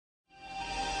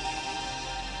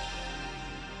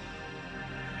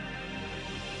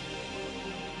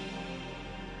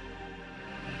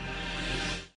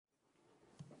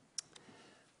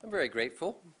very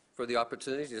grateful for the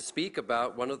opportunity to speak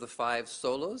about one of the 5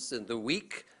 solas in the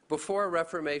week before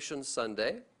Reformation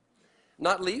Sunday,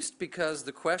 not least because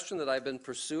the question that I've been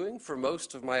pursuing for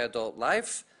most of my adult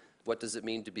life, what does it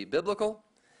mean to be biblical,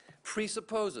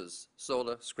 presupposes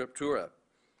sola scriptura,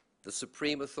 the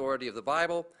supreme authority of the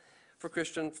Bible for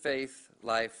Christian faith,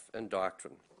 life, and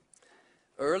doctrine.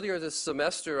 Earlier this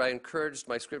semester, I encouraged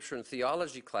my scripture and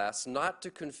theology class not to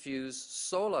confuse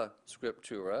sola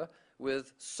scriptura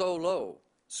with solo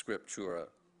scriptura.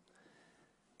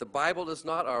 The Bible is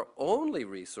not our only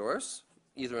resource,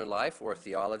 either in life or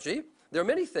theology. There are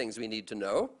many things we need to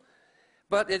know,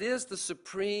 but it is the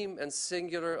supreme and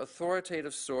singular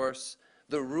authoritative source,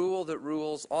 the rule that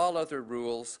rules all other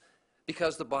rules,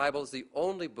 because the Bible is the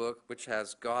only book which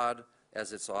has God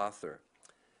as its author.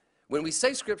 When we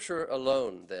say Scripture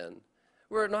alone, then,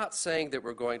 we're not saying that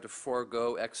we're going to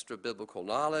forego extra biblical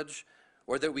knowledge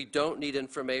or that we don't need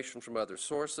information from other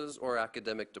sources or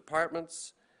academic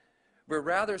departments. We're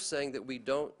rather saying that we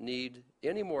don't need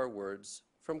any more words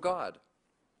from God.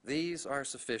 These are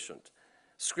sufficient.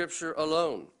 Scripture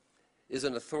alone is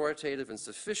an authoritative and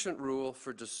sufficient rule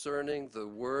for discerning the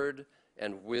word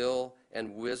and will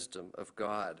and wisdom of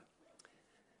God.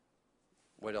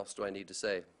 What else do I need to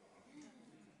say?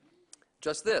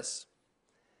 Just this.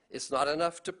 It's not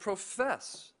enough to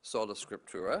profess sola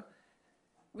scriptura.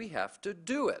 We have to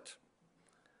do it.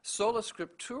 Sola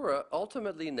scriptura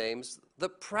ultimately names the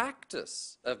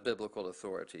practice of biblical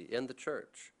authority in the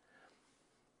church.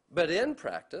 But in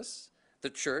practice, the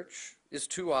church is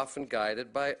too often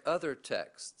guided by other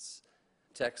texts.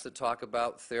 Texts that talk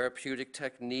about therapeutic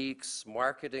techniques,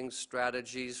 marketing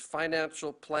strategies,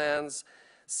 financial plans,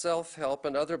 self-help,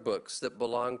 and other books that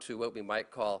belong to what we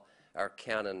might call our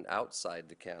canon outside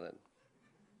the canon.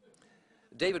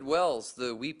 David Wells,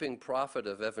 the weeping prophet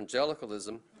of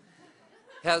evangelicalism,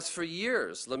 has for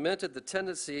years lamented the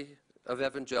tendency of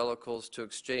evangelicals to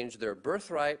exchange their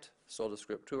birthright, sola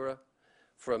scriptura,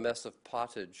 for a mess of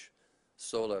pottage,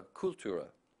 sola cultura.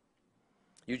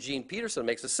 Eugene Peterson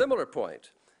makes a similar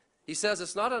point. He says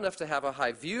it's not enough to have a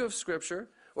high view of Scripture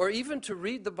or even to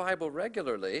read the Bible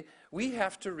regularly. We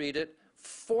have to read it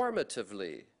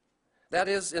formatively. That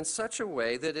is, in such a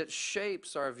way that it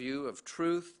shapes our view of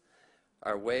truth,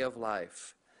 our way of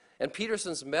life. And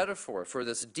Peterson's metaphor for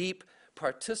this deep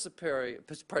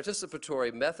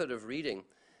participatory method of reading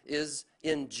is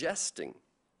ingesting.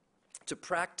 To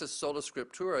practice sola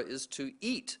scriptura is to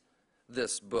eat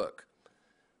this book.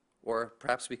 Or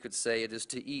perhaps we could say it is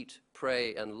to eat,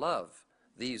 pray, and love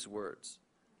these words.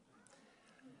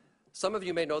 Some of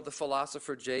you may know the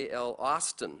philosopher J.L.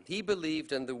 Austin. He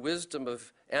believed in the wisdom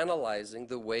of analyzing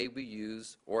the way we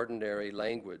use ordinary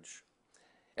language.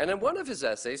 And in one of his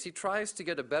essays, he tries to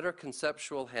get a better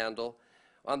conceptual handle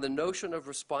on the notion of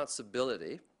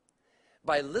responsibility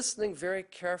by listening very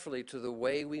carefully to the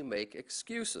way we make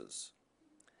excuses.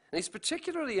 And he's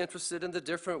particularly interested in the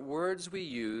different words we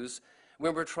use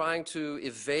when we're trying to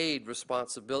evade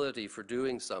responsibility for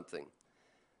doing something.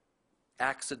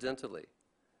 Accidentally,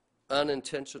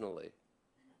 unintentionally,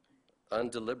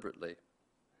 undeliberately.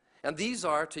 And these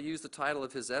are, to use the title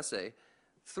of his essay,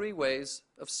 3 ways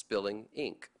of spilling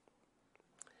ink.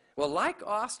 Well, like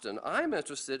Austin, I'm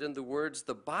interested in the words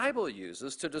the Bible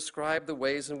uses to describe the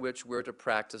ways in which we're to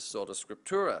practice sola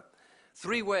scriptura.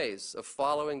 3 ways of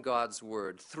following God's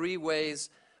word, 3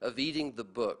 ways of eating the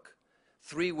book,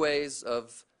 3 ways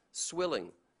of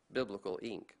swilling biblical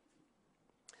ink.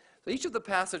 So each of the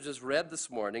passages read this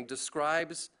morning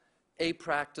describes a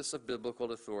practice of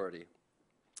biblical authority.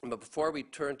 But before we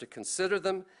turn to consider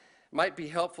them, it might be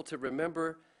helpful to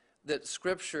remember that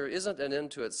Scripture isn't an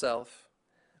end to itself,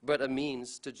 but a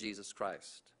means to Jesus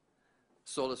Christ.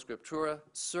 Sola scriptura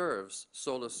serves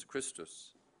solus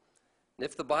Christus. And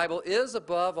if the Bible is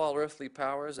above all earthly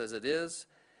powers, as it is,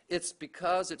 it's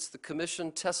because it's the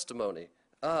commissioned testimony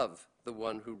of the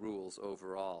one who rules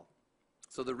over all.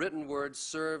 So the written word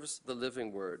serves the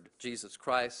living word, Jesus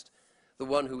Christ, the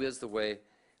one who is the way,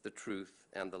 the truth,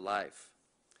 and the life.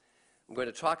 I'm going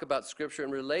to talk about Scripture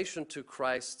in relation to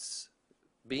Christ's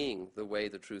being the way,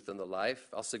 the truth, and the life.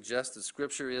 I'll suggest that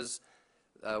Scripture is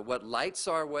what lights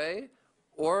our way,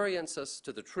 orients us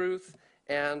to the truth,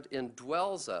 and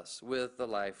indwells us with the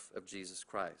life of Jesus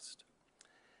Christ.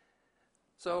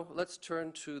 So let's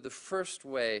turn to the first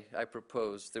way I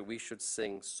propose that we should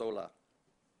sing sola.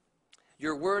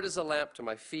 Your word is a lamp to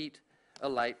my feet, a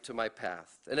light to my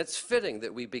path. And it's fitting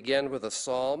that we begin with a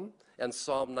psalm, and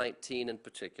Psalm 19 in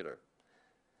particular.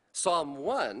 Psalm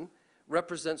 1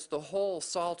 represents the whole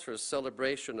Psalter's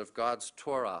celebration of God's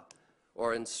Torah,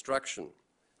 or instruction,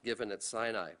 given at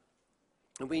Sinai.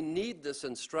 And we need this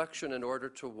instruction in order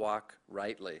to walk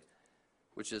rightly,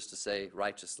 which is to say,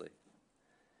 righteously.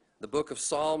 The book of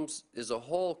Psalms is a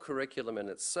whole curriculum in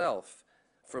itself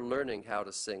for learning how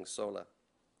to sing sola.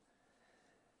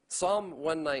 Psalm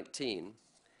 119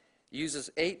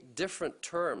 uses 8 different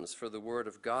terms for the Word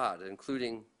of God,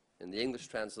 including, in the English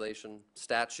translation,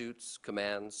 statutes,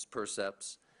 commands,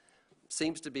 precepts.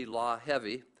 Seems to be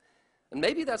law-heavy. And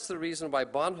maybe that's the reason why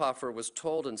Vanhoozer was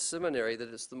told in seminary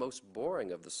that it's the most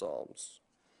boring of the Psalms.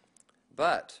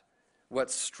 But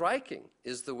what's striking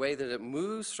is the way that it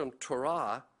moves from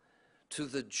Torah to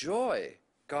the joy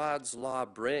God's law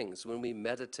brings when we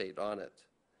meditate on it.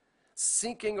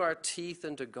 Sinking our teeth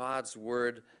into God's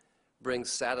word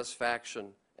brings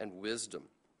satisfaction and wisdom.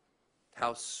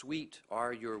 How sweet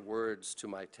are your words to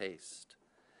my taste.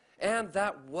 And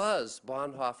that was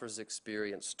Bonhoeffer's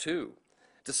experience too.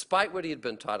 Despite what he had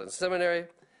been taught in seminary,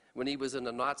 when he was in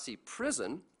a Nazi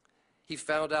prison, he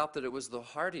found out that it was the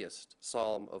hardiest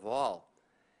psalm of all,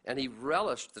 and he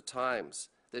relished the times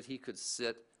that he could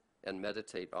sit and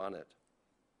meditate on it.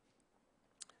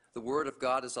 The Word of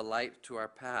God is a light to our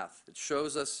path. It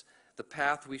shows us the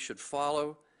path we should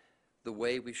follow, the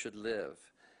way we should live.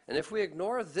 And if we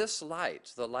ignore this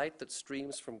light, the light that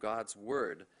streams from God's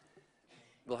Word,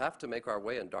 we'll have to make our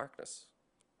way in darkness.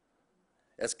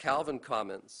 As Calvin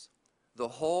comments, the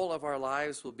whole of our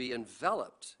lives will be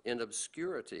enveloped in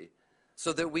obscurity,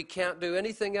 so that we can't do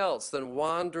anything else than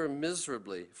wander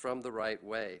miserably from the right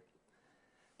way.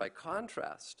 By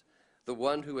contrast, the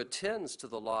one who attends to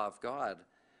the law of God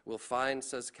will find,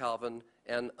 says Calvin,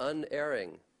 an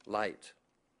unerring light.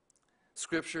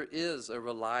 Scripture is a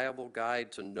reliable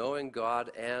guide to knowing God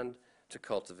and to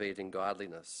cultivating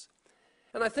godliness.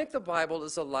 And I think the Bible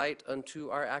is a light unto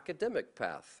our academic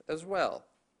path as well.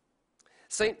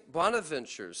 St.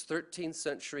 Bonaventure's 13th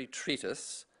century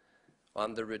treatise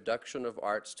on the reduction of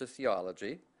arts to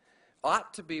theology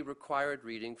ought to be required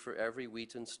reading for every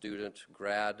Wheaton student,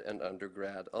 grad and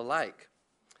undergrad alike.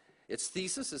 Its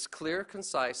thesis is clear,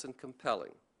 concise, and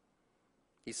compelling.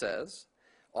 He says,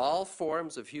 all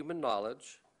forms of human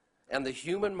knowledge and the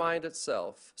human mind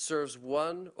itself serves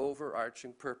one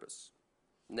overarching purpose,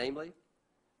 namely,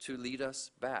 to lead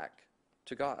us back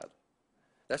to God.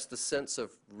 That's the sense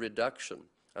of reduction.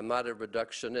 I'm not a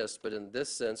reductionist, but in this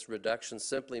sense, reduction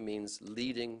simply means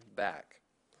leading back.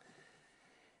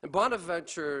 And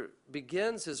Bonaventure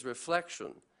begins his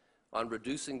reflection on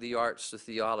reducing the arts to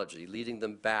theology, leading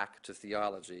them back to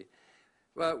theology,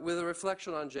 with a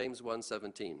reflection on James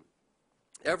 1:17.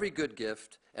 Every good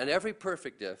gift and every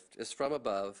perfect gift is from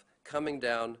above, coming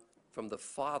down from the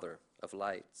Father of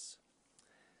lights.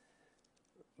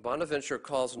 Bonaventure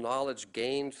calls knowledge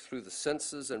gained through the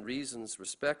senses and reasons,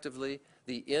 respectively,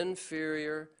 the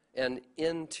inferior and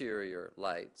interior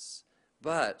lights.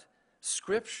 But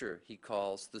Scripture, he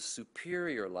calls the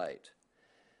superior light.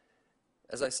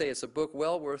 As I say, it's a book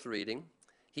well worth reading.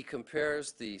 He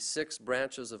compares the 6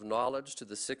 branches of knowledge to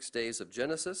the 6 days of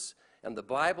Genesis, and the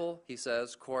Bible, he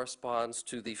says, corresponds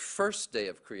to the first day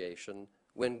of creation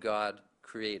when God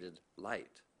created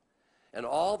light. And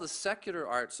all the secular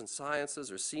arts and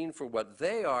sciences are seen for what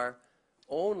they are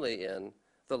only in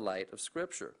the light of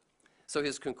Scripture. So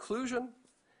his conclusion,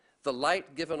 the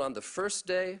light given on the first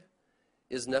day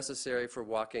is necessary for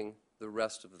walking the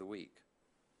rest of the week.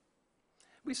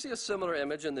 We see a similar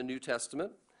image in the New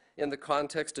Testament in the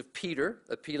context of Peter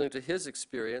appealing to his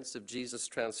experience of Jesus'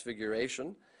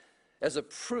 transfiguration as a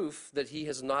proof that he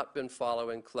has not been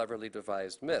following cleverly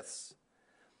devised myths.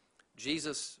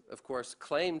 Jesus, of course,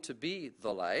 claimed to be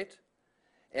the light,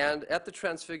 and at the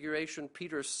transfiguration,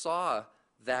 Peter saw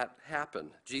that happen.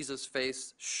 Jesus'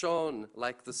 face shone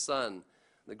like the sun.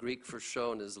 The Greek for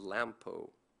shone is lampo.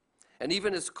 And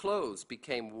even his clothes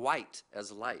became white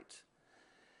as light.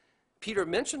 Peter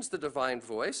mentions the divine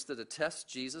voice that attests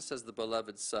Jesus as the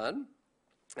beloved Son,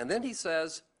 and then he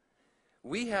says,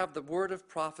 we have the word of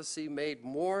prophecy made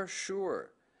more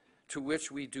sure, to which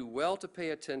we do well to pay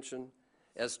attention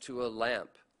as to a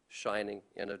lamp shining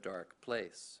in a dark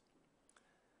place.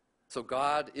 So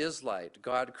God is light.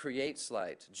 God creates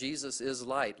light. Jesus is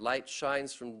light. Light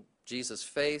shines from Jesus'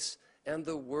 face, and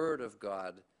the Word of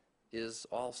God is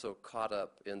also caught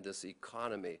up in this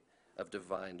economy of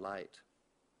divine light.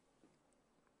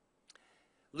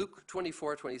 Luke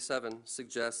 24:27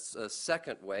 suggests a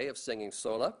second way of singing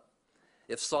sola.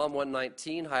 If Psalm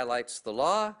 119 highlights the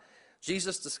law,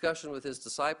 Jesus' discussion with his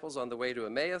disciples on the way to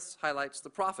Emmaus highlights the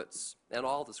prophets and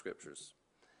all the scriptures.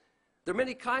 There are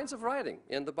many kinds of writing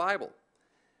in the Bible,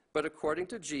 but according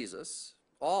to Jesus,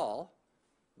 all,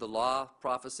 the law,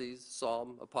 prophecies,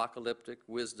 psalm, apocalyptic,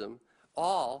 wisdom,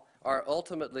 all are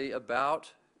ultimately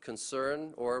about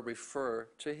concern or refer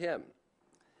to him.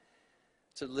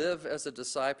 To live as a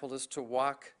disciple is to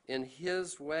walk in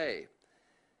his way.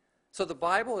 So the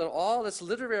Bible, in all its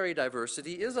literary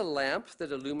diversity, is a lamp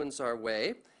that illumines our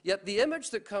way, yet the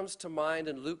image that comes to mind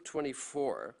in Luke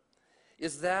 24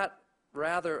 is that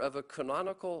rather of a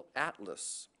canonical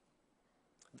atlas.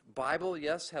 The Bible,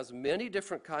 yes, has many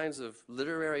different kinds of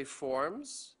literary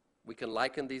forms. We can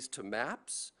liken these to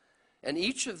maps, and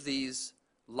each of these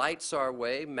lights our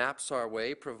way, maps our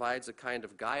way, provides a kind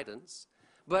of guidance.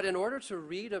 But in order to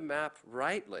read a map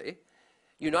rightly,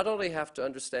 you not only have to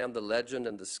understand the legend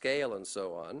and the scale and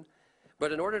so on,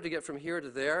 but in order to get from here to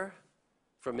there,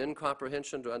 from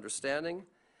incomprehension to understanding,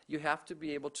 you have to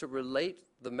be able to relate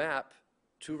the map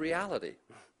to reality.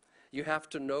 You have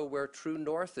to know where true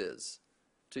north is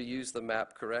to use the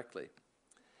map correctly.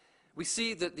 We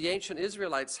see that the ancient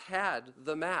Israelites had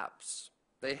the maps.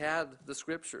 They had the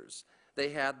scriptures. They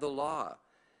had the law.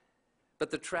 But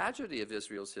the tragedy of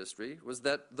Israel's history was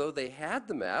that though they had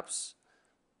the maps,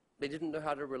 they didn't know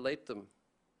how to relate them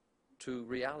to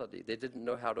reality. They didn't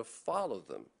know how to follow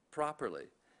them properly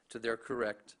to their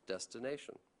correct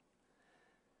destination.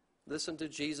 Listen to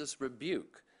Jesus'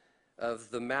 rebuke of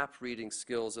the map reading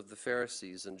skills of the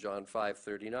Pharisees in John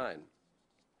 5:39.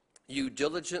 You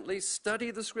diligently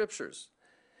study the scriptures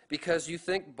because you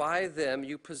think by them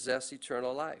you possess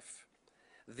eternal life.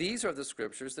 These are the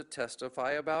scriptures that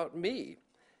testify about me,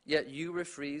 yet you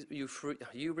refuse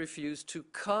to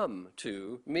come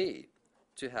to me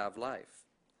to have life.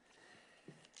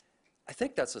 I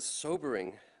think that's a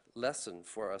sobering lesson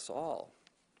for us all.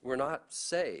 We're not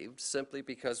saved simply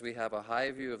because we have a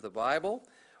high view of the Bible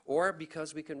or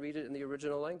because we can read it in the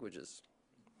original languages.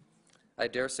 I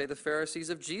dare say the Pharisees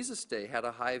of Jesus' day had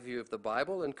a high view of the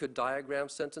Bible and could diagram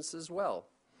sentences well.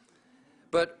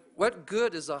 But what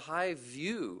good is a high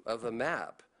view of a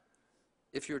map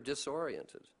if you're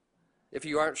disoriented? If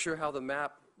you aren't sure how the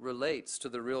map relates to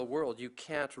the real world, you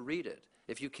can't read it.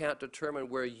 If you can't determine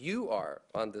where you are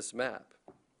on this map.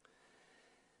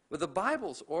 Well, the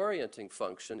Bible's orienting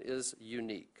function is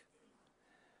unique.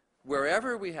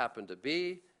 Wherever we happen to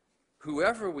be,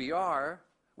 whoever we are,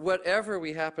 whatever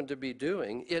we happen to be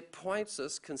doing, it points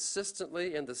us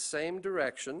consistently in the same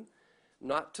direction,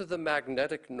 not to the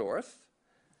magnetic north,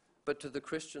 but to the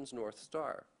Christian's North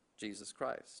Star, Jesus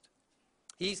Christ.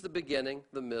 He's the beginning,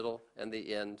 the middle, and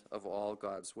the end of all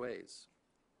God's ways.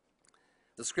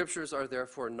 The Scriptures are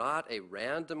therefore not a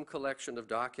random collection of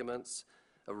documents,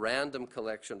 a random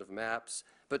collection of maps,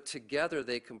 but together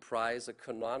they comprise a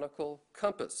canonical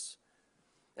compass.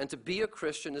 And to be a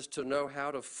Christian is to know how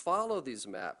to follow these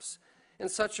maps in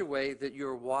such a way that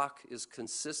your walk is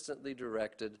consistently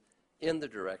directed in the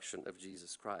direction of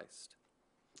Jesus Christ.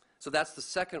 So that's the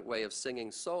second way of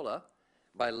singing sola,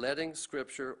 by letting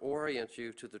Scripture orient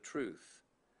you to the truth.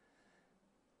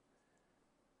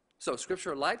 So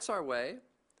Scripture lights our way,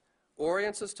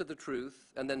 orients us to the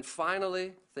truth, and then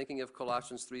finally, thinking of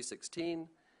Colossians 3:16,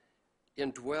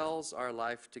 indwells our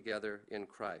life together in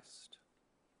Christ.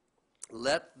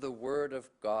 Let the word of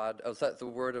God, let the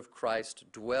word of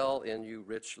Christ dwell in you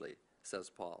richly, says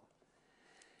Paul.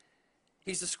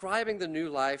 He's describing the new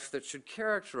life that should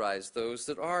characterize those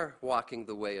that are walking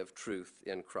the way of truth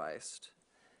in Christ.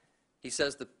 He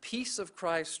says the peace of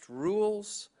Christ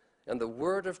rules and the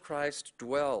word of Christ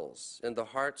dwells in the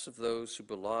hearts of those who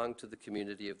belong to the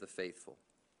community of the faithful.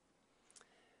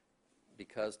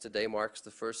 Because today marks the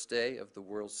first day of the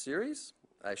World Series,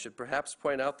 I should perhaps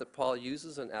point out that Paul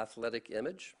uses an athletic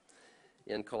image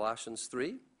in Colossians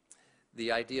 3.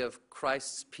 The idea of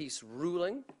Christ's peace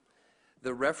ruling,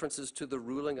 the references to the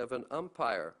ruling of an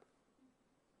umpire.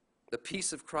 The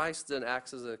peace of Christ then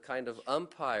acts as a kind of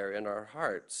umpire in our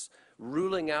hearts,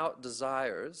 ruling out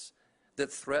desires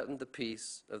that threaten the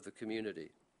peace of the community.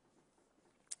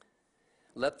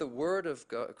 Let the word of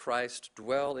Christ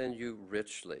dwell in you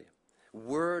richly.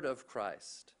 Word of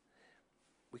Christ.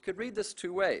 We could read this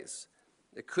two ways.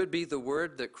 It could be the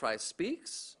word that Christ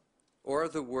speaks, or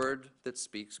the word that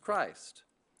speaks Christ.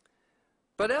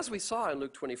 But as we saw in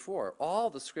Luke 24, all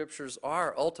the scriptures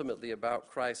are ultimately about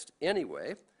Christ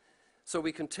anyway, so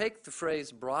we can take the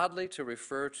phrase broadly to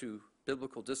refer to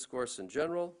biblical discourse in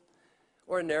general,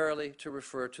 or narrowly to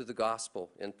refer to the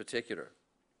gospel in particular.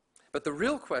 But the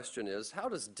real question is, how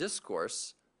does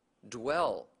discourse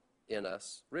dwell in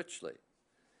us richly?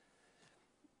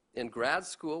 In grad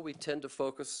school, we tend to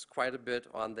focus quite a bit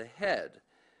on the head.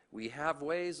 We have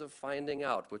ways of finding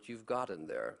out what you've got in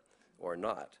there or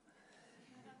not.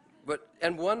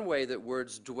 And one way that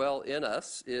words dwell in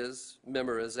us is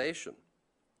memorization.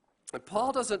 And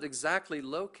Paul doesn't exactly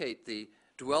locate the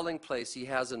dwelling place he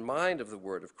has in mind of the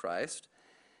word of Christ.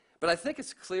 But I think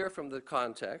it's clear from the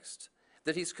context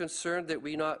that he's concerned that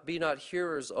we be not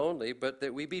hearers only, but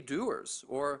that we be doers,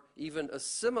 or even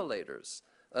assimilators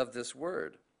of this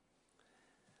word.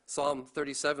 Psalm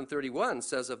 37:31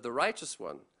 says of the righteous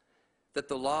one that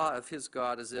the law of his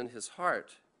God is in his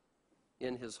heart.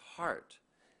 In his heart,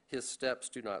 his steps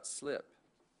do not slip.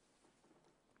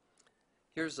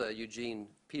 Here's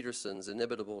Eugene Peterson's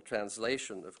inimitable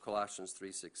translation of Colossians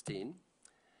 3:16.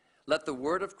 Let the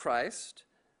word of Christ,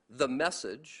 the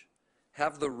message,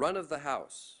 have the run of the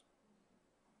house.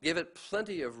 Give it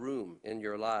plenty of room in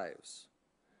your lives.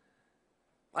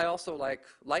 I also like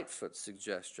Lightfoot's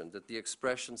suggestion that the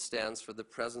expression stands for the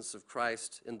presence of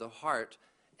Christ in the heart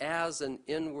as an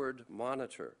inward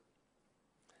monitor.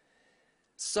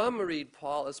 Some read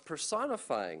Paul as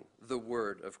personifying the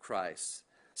word of Christ,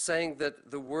 saying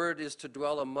that the word is to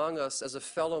dwell among us as a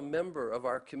fellow member of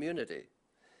our community.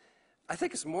 I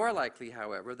think it's more likely,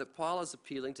 however, that Paul is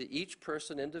appealing to each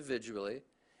person individually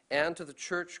and to the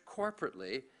church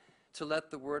corporately to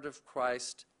let the word of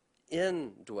Christ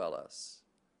indwell us.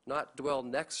 Not dwell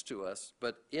next to us,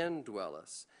 but indwell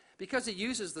us. Because he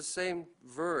uses the same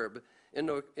verb,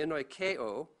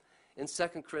 enoikeo, in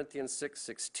 2 Corinthians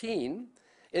 6:16,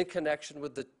 in connection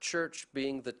with the church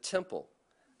being the temple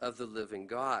of the living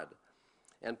God.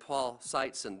 And Paul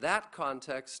cites in that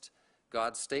context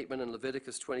God's statement in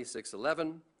Leviticus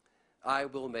 26:11, I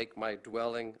will make my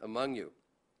dwelling among you.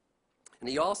 And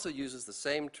he also uses the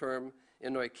same term,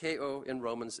 enoikeo, in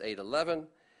Romans 8:11,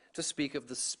 to speak of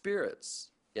the Spirit's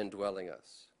indwelling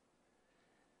us.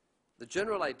 The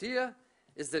general idea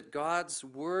is that God's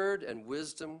word and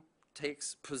wisdom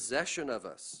takes possession of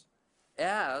us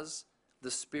as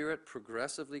the Spirit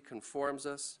progressively conforms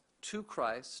us to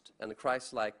Christ and the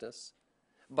Christ-likeness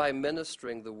by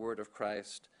ministering the word of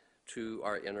Christ to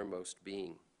our innermost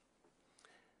being.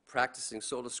 Practicing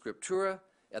sola scriptura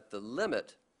at the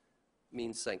limit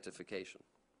means sanctification.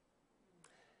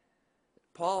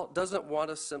 Paul doesn't want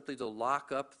us simply to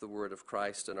lock up the word of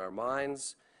Christ in our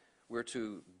minds. We're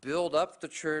to build up the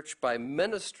church by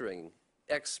ministering,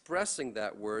 expressing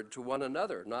that word to one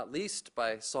another, not least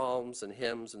by psalms and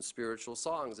hymns and spiritual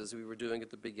songs, as we were doing at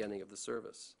the beginning of the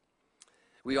service.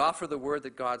 We offer the word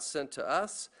that God sent to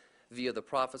us via the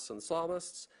prophets and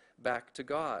psalmists back to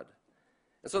God.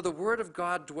 And so the word of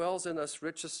God dwells in us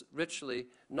richly,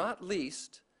 not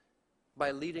least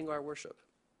by leading our worship.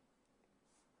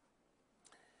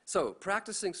 So,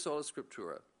 practicing sola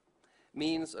scriptura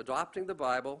means adopting the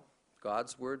Bible,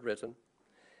 God's word written,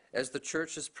 as the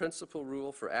church's principal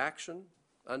rule for action,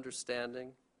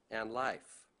 understanding, and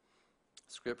life.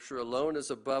 Scripture alone is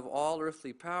above all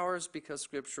earthly powers because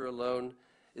Scripture alone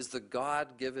is the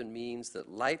God-given means that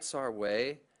lights our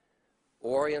way,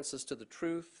 orients us to the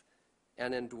truth,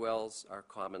 and indwells our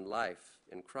common life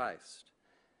in Christ.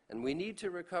 And we need to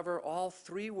recover all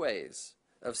three ways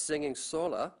of singing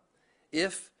sola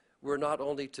if we're not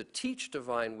only to teach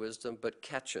divine wisdom, but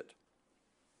catch it.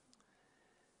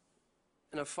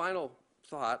 And a final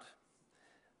thought,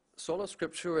 sola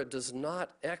scriptura does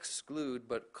not exclude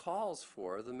but calls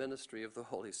for the ministry of the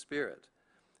Holy Spirit,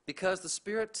 because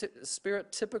the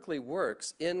Spirit typically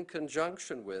works in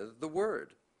conjunction with the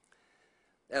Word.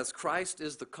 As Christ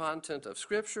is the content of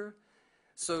Scripture,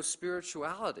 so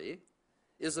spirituality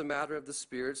is a matter of the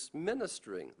Spirit's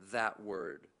ministering that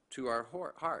Word to our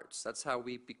hearts. That's how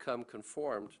we become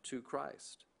conformed to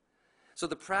Christ. So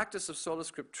the practice of sola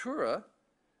scriptura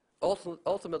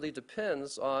ultimately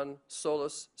depends on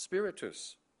solus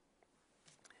spiritus.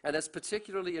 And it's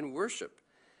particularly in worship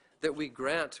that we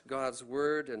grant God's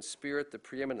word and Spirit the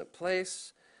preeminent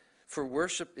place, for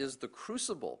worship is the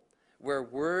crucible where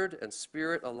word and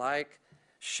Spirit alike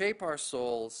shape our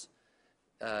souls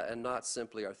and not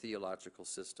simply our theological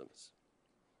systems.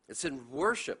 It's in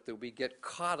worship that we get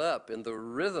caught up in the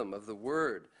rhythm of the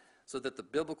word so that the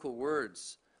biblical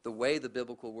words, the way the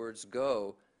biblical words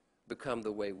go, become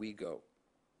the way we go.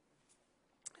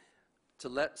 To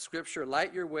let Scripture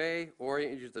light your way,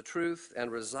 orient you to the truth, and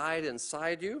reside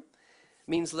inside you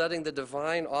means letting the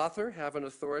divine author have an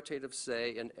authoritative say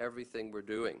in everything we're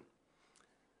doing.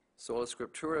 Sola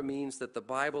Scriptura means that the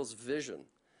Bible's vision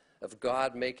of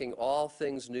God making all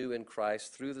things new in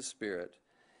Christ through the Spirit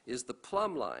is the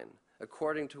plumb line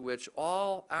according to which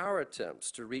all our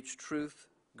attempts to reach truth,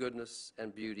 goodness,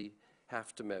 and beauty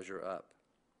have to measure up.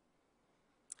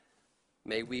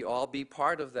 May we all be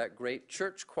part of that great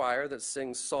church choir that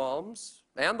sings psalms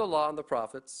and the law and the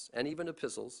prophets and even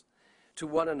epistles to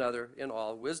one another in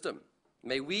all wisdom.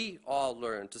 May we all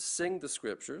learn to sing the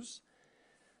Scriptures,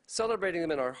 celebrating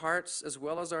them in our hearts as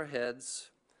well as our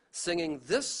heads, singing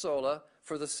this sola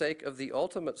for the sake of the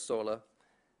ultimate sola,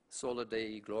 Sola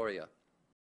Dei Gloria.